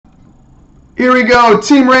Here we go.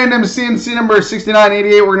 Team random C&C number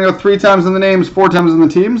 6988. We're going to go 3 times in the names, 4 times in the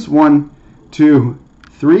teams. 1, 2,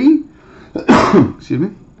 3. Excuse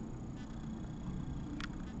me.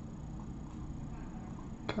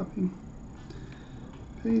 Copy.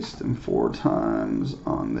 Paste, and 4 times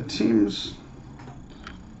on the teams.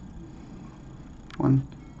 1,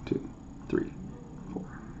 2, 3, 4.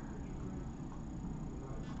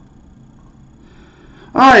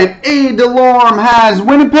 All right, A. DeLorme has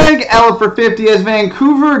Winnipeg. Ella for 50 has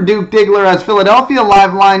Vancouver. Duke Diggler has Philadelphia.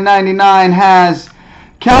 Liveline 99 has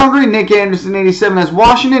Calgary. Nick Anderson 87 has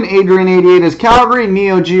Washington. Adrian 88 has Calgary.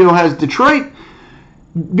 Neo Geo has Detroit.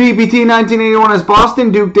 VPT 1981 has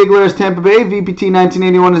Boston. Duke Diggler has Tampa Bay. VPT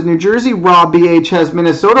 1981 has New Jersey. Rob BH has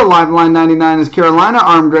Minnesota. Liveline 99 has Carolina.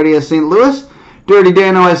 Armed Ready has St. Louis. Dirty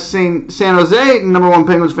Dano has San Jose. Number 1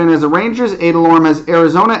 Penguins fan has the Rangers. Ada Lorm has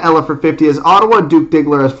Arizona. Ella for 50 has Ottawa. Duke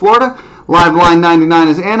Diggler has Florida. Liveline 99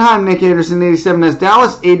 has Anaheim. Nick Anderson 87 has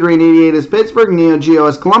Dallas. Adrian 88 has Pittsburgh. Neo Geo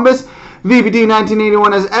has Columbus. VPT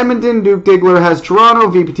 1981 has Edmonton. Duke Diggler has Toronto.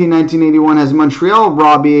 VPT 1981 has Montreal.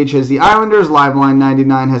 Rob BH has the Islanders. Liveline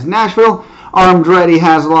 99 has Nashville. Armed Ready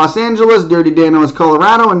has Los Angeles. Dirty Dano has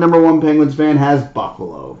Colorado. And number 1 Penguins fan has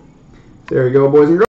Buffalo. There you go, boys and girls.